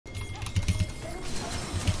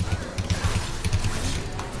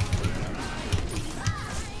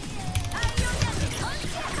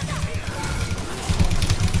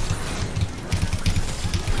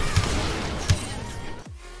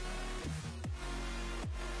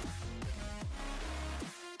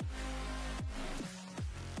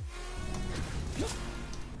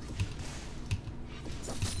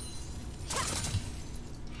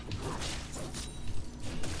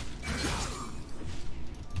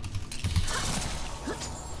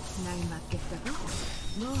날 맞겠다고?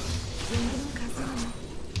 뭐 용기는 가서.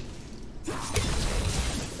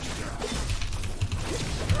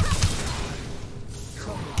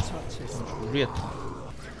 무리했다.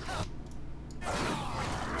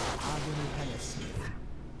 아군이 당했습니다.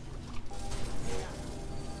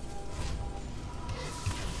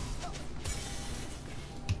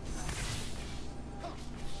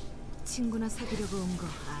 친구나 사귀려고 온 거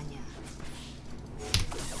아니야.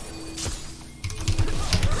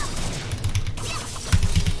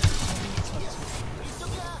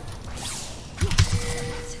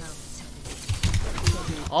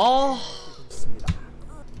 아.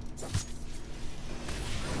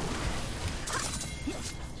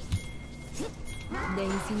 내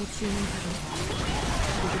인생의 주인은 바로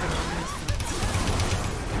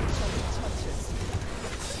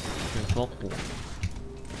네, 좋았고.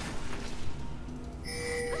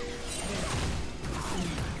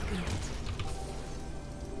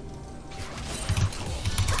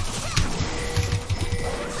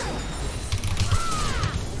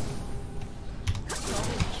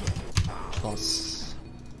 좋았어.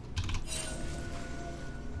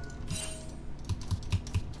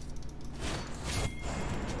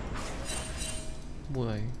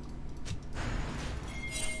 뭐야 이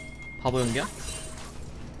바보 연기야?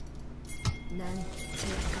 난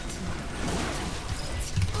제약 같은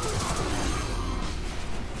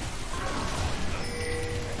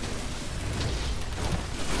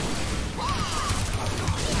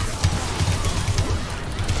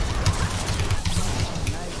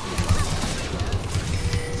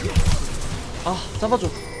아 잡아줘.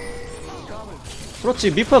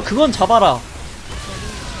 그렇지 미포야 그건 잡아라.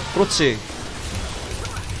 그렇지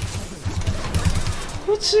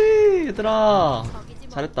그렇지 얘들아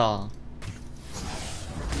잘했다.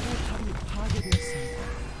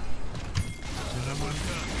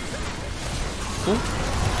 응?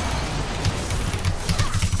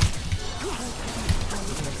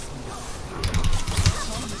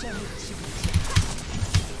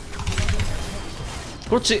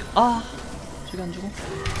 그렇지. 아 저기 안 주고.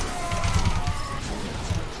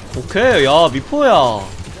 오케이 야 미포야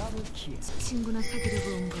친구나 사귀려고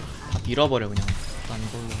온 거. 다 밀어버려 그냥. 난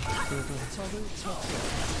이걸로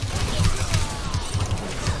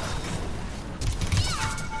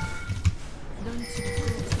넌 죽고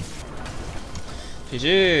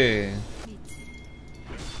지지.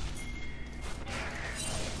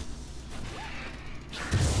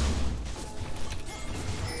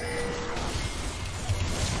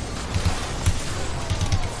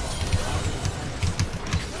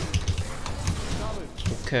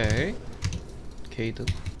 오케이 게이드.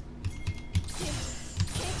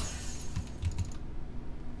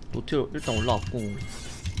 노틸 일단 올라왔고. 너희들은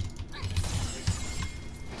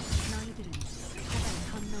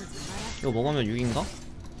바다에 건너지 마라. 이거 먹으면 6인가?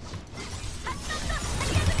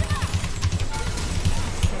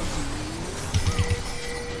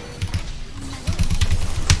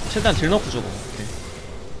 최대한 딜 넣고 죽어. 오케이.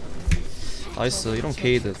 나이스. 이런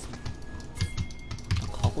게이드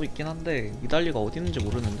가고 있긴 한데 이달리가 어디 있는지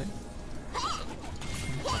모르는데.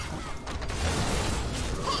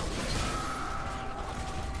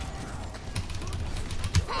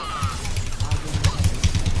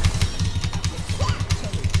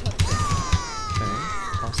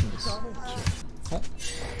 어?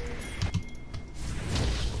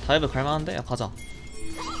 다이브 갈만한데? 야 가자.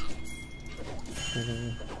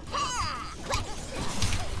 오호.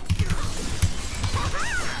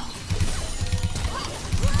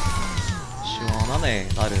 시원하네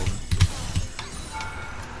나름.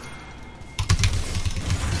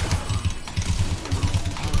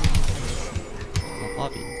 아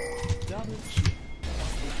빠비.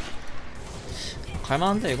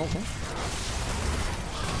 갈만한데 이거 뭐?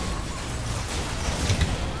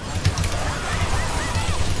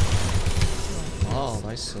 아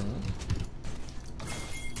나이스.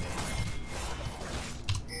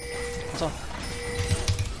 가자.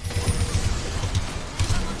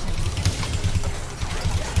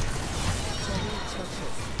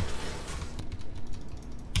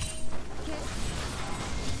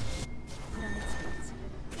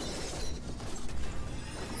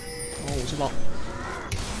 오지마.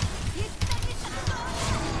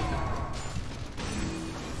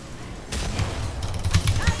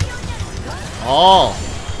 아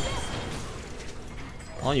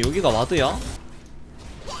아니 여기가 와드야?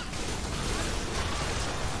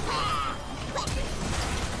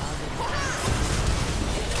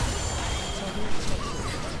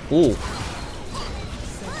 오!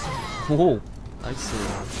 오! 나이스.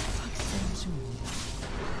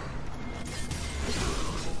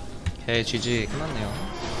 오케이 GG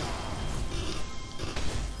끝났네요.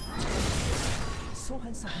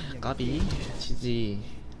 까비 지지.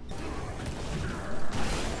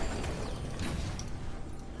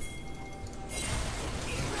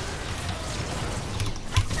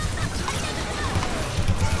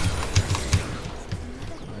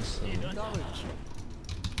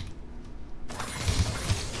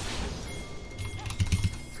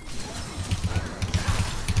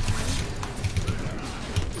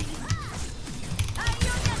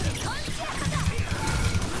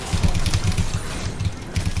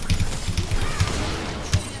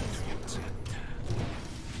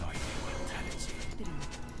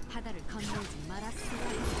 바다를 건너지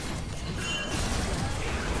말았으라.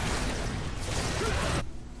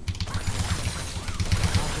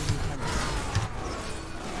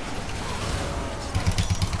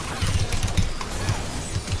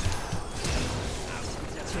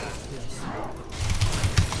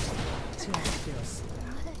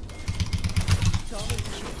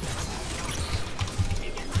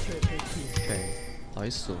 오케이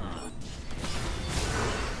나이스.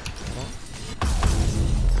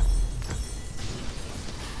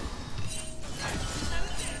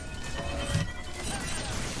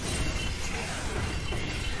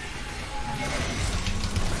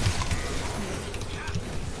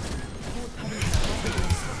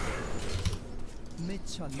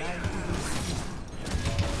 미쳐 날뛰고 있습니다.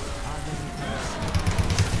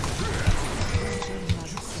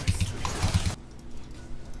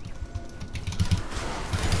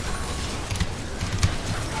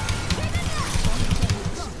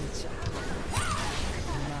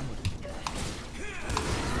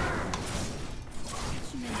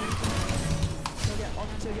 적의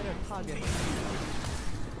억제기를 파괴.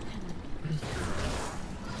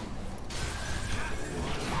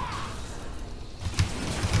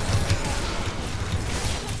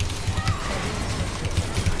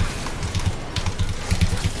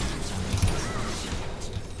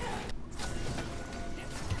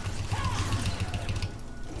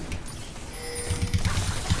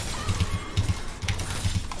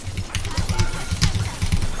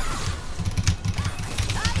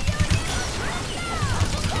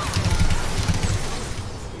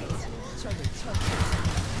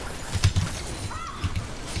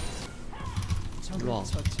 일로와.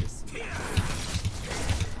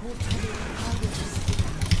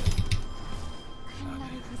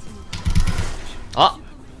 아!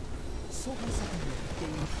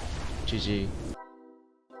 지지.